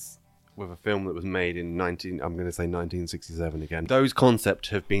problem is, with a film that was made in 1967 again, those concepts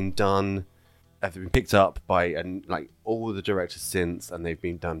have been picked up by like all the directors since, and they've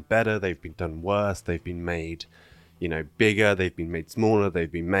been done better, they've been done worse, they've been made, bigger, they've been made smaller,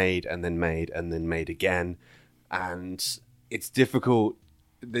 they've been made and then made again, and it's difficult.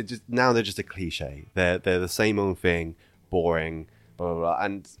 They're just a cliche. They're the same old thing, boring, blah blah blah.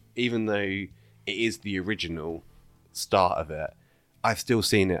 And even though it is the original start of it, I've still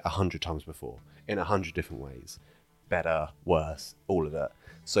seen it 100 times before in 100 different ways, better, worse, all of it.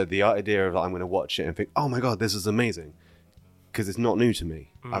 So the idea of I'm going to watch it and think, oh my god, this is amazing, because it's not new to me.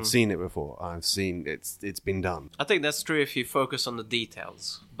 I've seen it before. I've seen it's been done. I think that's true if you focus on the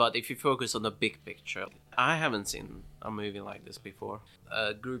details, but if you focus on the big picture, I haven't seen a movie like this before.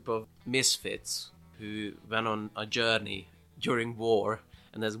 A group of misfits who went on a journey during war,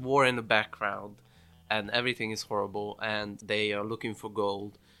 and there's war in the background, and everything is horrible, and they are looking for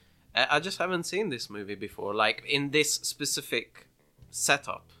gold. I just haven't seen this movie before, like in this specific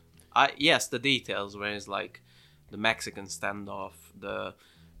setup. Yes, the details where it's like the Mexican standoff, the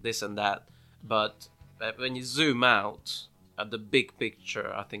this and that, but when you zoom out at the big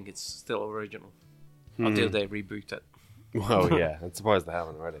picture, I think it's still original until they reboot it. Well, yeah, I'm surprised they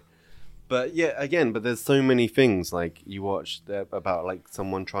haven't already. But yeah, again, but there's so many things like you watch about like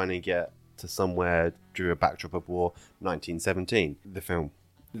someone trying to get to somewhere through a backdrop of war, 1917, the film.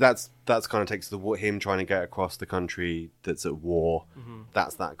 That's kind of takes him trying to get across the country that's at war.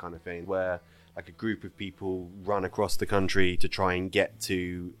 That's that kind of thing where like a group of people run across the country to try and get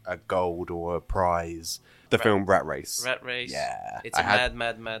to a gold or a prize. The film Rat Race. Rat Race. Yeah. It's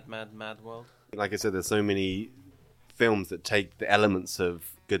mad world. Like I said, there's so many films that take the elements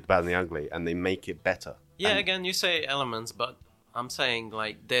of Good, the Bad, and the Ugly and they make it better. Yeah, again, you say elements, but I'm saying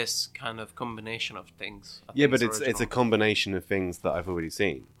like this kind of combination of things. Yeah, but it's a combination of things that I've already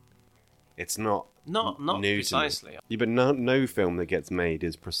seen. It's not not new precisely. To me. Yeah, but no film that gets made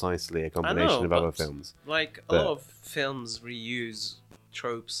is precisely a combination of other films. Like a lot of films reuse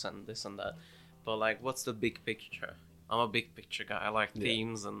tropes and this and that, but like, what's the big picture? I'm a big picture guy. I like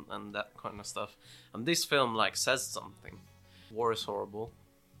themes and that kind of stuff. And this film like says something. War is horrible,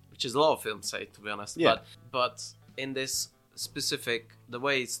 which is a lot of films say, to be honest. Yeah. But in this specific, the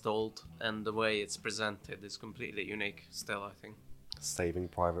way it's told and the way it's presented is completely unique still, I think. Saving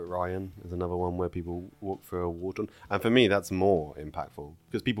Private Ryan is another one where people walk through a war zone. And for me, that's more impactful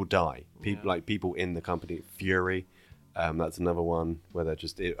because people die. People in the company. Fury, that's another one where they're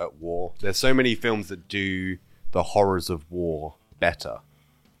just at war. There's so many films that do the horrors of war better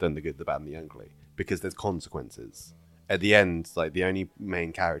than The Good, the Bad, and the Ugly because there's consequences. At the end, like the only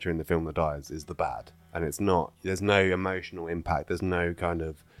main character in the film that dies is the bad, and it's not. There's no emotional impact. There's no kind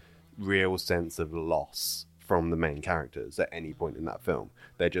of real sense of loss from the main characters at any point in that film.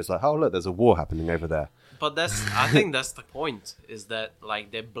 They're just like, oh look, there's a war happening over there. But I think that's the point, is that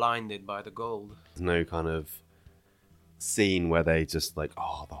like they're blinded by the gold. There's no kind of scene where they just like,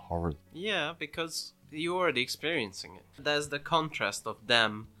 oh, the horror. Yeah, because you're already experiencing it. There's the contrast of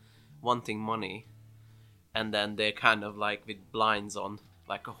them wanting money, and then they're kind of like with blinds on,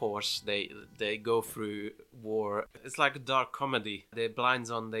 like a horse. They go through war. It's like a dark comedy. They're blinds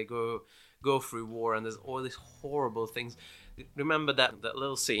on. They go through war, and there's all these horrible things. Remember that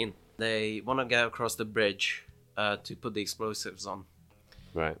little scene? They want to get across the bridge to put the explosives on.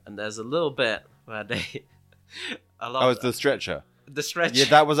 Right. And there's a little bit where they... it's the stretcher. The stretcher. Yeah,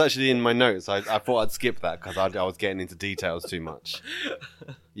 that was actually in my notes. I thought I'd skip that because I was getting into details too much.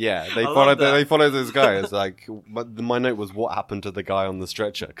 Yeah, they follow those guys. Like, my note was what happened to the guy on the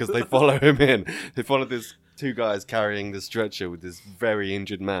stretcher because they follow him in. They follow these two guys carrying the stretcher with this very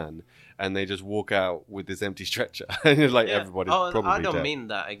injured man, and they just walk out with this empty stretcher. And you're like, everybody's probably I don't dead. mean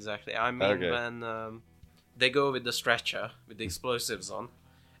that exactly. I mean when they go with the stretcher with the explosives on,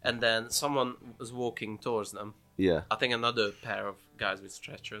 and then someone was walking towards them. Yeah. I think another pair of guys with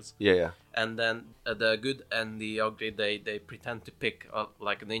stretchers. Yeah. And then the good and the ugly, they pretend to pick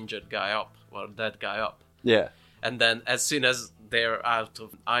like an injured guy up or a dead guy up. Yeah. And then as soon as they're out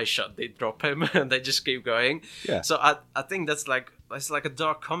of eye shot, they drop him and they just keep going. Yeah. So I think it's like a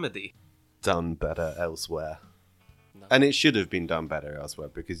dark comedy. Done better elsewhere. No. And it should have been done better elsewhere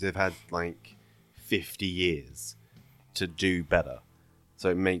because they've had like 50 years to do better. So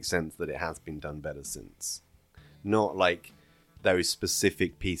it makes sense that it has been done better since. Not like those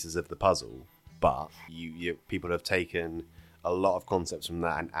specific pieces of the puzzle, but you people have taken a lot of concepts from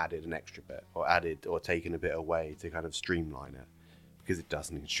that and added an extra bit, or taken a bit away to kind of streamline it, because it does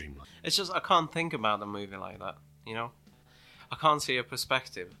need streamline. It's just I can't think about a movie like that, you know? I can't see a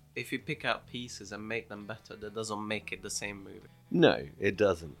perspective. If you pick out pieces and make them better, that doesn't make it the same movie. No, it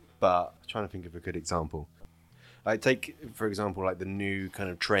doesn't. But I'm trying to think of a good example. Like take, for example, like the new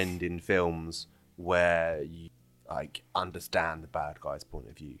kind of trend in films where you like understand the bad guy's point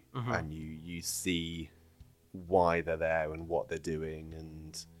of view, and you see why they're there and what they're doing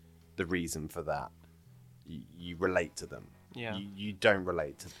and the reason for that. You relate to them. Yeah. You don't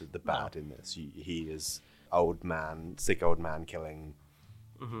relate to the bad in this. He is sick old man killing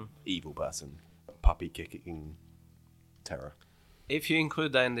evil person, puppy kicking terror. If you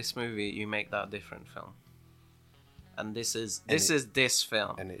include that in this movie, you make that a different film. And this is this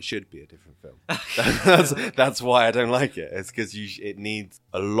film, and it should be a different film. That's why I don't like it. It's because it needs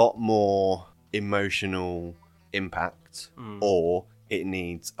a lot more emotional impact, or it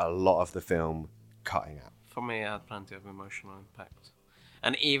needs a lot of the film cutting out. For me, I had plenty of emotional impact,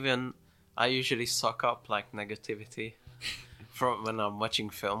 and even I usually suck up like negativity from when I'm watching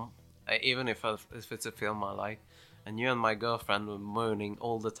film, even if it's a film I like. And you and my girlfriend were moaning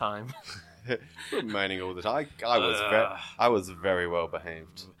all the time. Moaning all the time. I was very well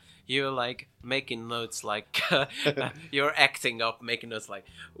behaved. You're like making notes, like you're acting up, making notes like,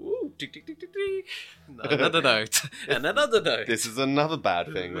 ooh, tick, tick, tick, tick, tick. Another note, and another note. This is another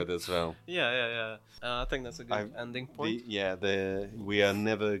bad thing with this film. Yeah. I think that's a good ending point. We are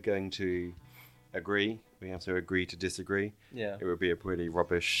never going to agree. We have to agree to disagree. Yeah. It would be a pretty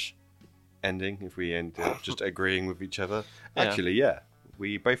rubbish ending if we ended up just agreeing with each other. Yeah. Actually, yeah.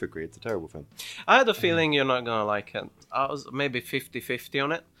 We both agree it's a terrible film. I had a feeling you're not gonna like it. I was maybe 50-50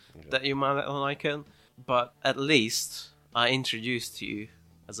 on it, that you might not like it. But at least I introduced you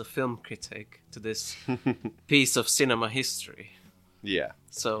as a film critic to this piece of cinema history. Yeah.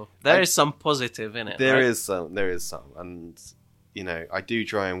 So there is some positive in it. There right? is some. And, you know, I do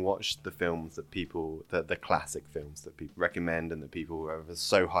try and watch the films that people, the classic films that people recommend and that people are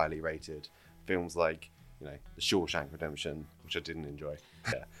so highly rated. Films like, you know, The Shawshank Redemption, which I didn't enjoy.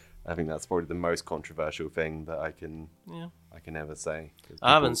 Yeah, I think that's probably the most controversial thing that I can ever say.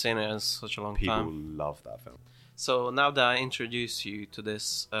 I haven't seen it in such a long People time. love that film. So now that I introduce you to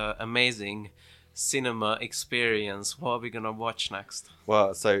this amazing cinema experience, what are we gonna watch next?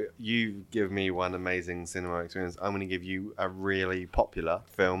 Well, so you give me one amazing cinema experience. I'm going to give you a really popular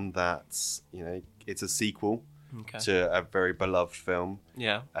film that's, you know, it's a sequel to a very beloved film.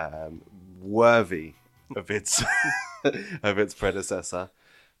 Yeah. Worthy of its of its predecessor,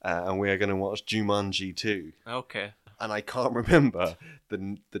 and we are going to watch Jumanji 2. Okay. And I can't remember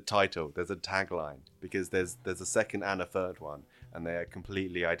the title. There's a tagline because there's a second and a third one, and they are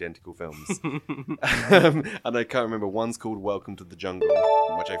completely identical films. And I can't remember. One's called Welcome to the Jungle,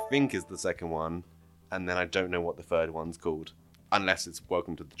 which I think is the second one, and then I don't know what the third one's called, unless it's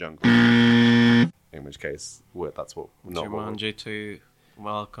Welcome to the Jungle. In which case, that's what. Jumanji 2.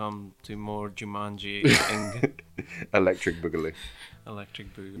 Welcome to more Jumanji. Electric Boogaloo.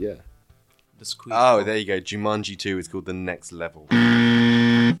 Electric Boogaloo. Yeah. The squeak. Oh, there you go. Jumanji 2 is called The Next Level.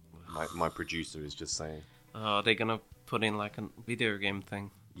 My producer is just saying. Oh, they're gonna put in like a video game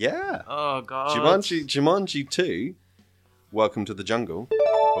thing. Yeah. Oh god. Jumanji 2, Welcome to the Jungle,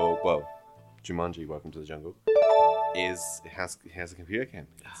 or well, Jumanji Welcome to the Jungle, it has a computer game.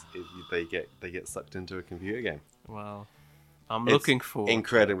 They get sucked into a computer game. Wow. I'm looking for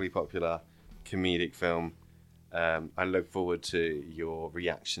incredibly popular comedic film. I look forward to your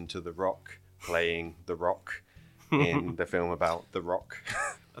reaction to The Rock playing The Rock in the film about The Rock.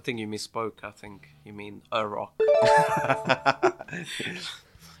 I think you misspoke. I think you mean a rock.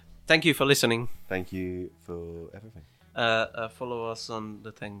 Thank you for listening. Thank you for everything. Follow us on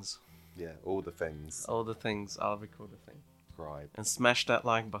the things. Yeah, all the things. All the things. I'll record the thing. Subscribe. And smash that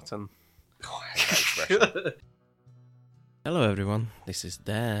like button. Oh, I hate that expression. Hello everyone, this is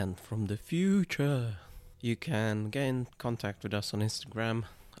Dan from the future. You can get in contact with us on Instagram.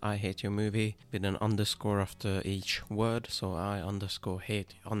 I hate your movie with an underscore after each word. So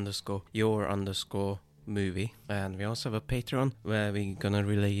I_hate_your_movie. And we also have a Patreon where we're gonna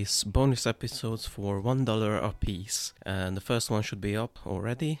release bonus episodes for $1 a piece. And the first one should be up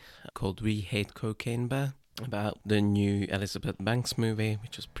already, called We Hate Cocaine Bear, about the new Elizabeth Banks movie,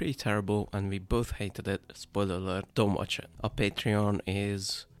 which was pretty terrible and we both hated it. Spoiler alert, don't watch it. Our Patreon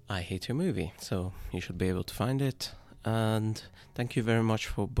is I Hate Your Movie, so you should be able to find it. And thank you very much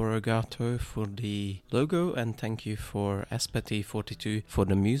for Borogato for the logo, and thank you for Espety42 for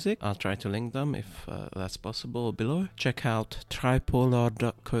the music. I'll try to link them if that's possible below. Check out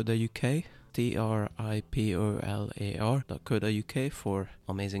tripolar.co.uk, tripolar.co.uk for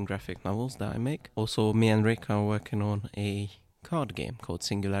amazing graphic novels that I make. Also, me and Rick are working on a card game called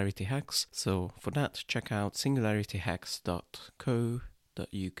Singularity Hacks, so for that check out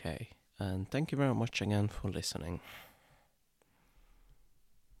singularityhacks.co.uk. And thank you very much again for listening.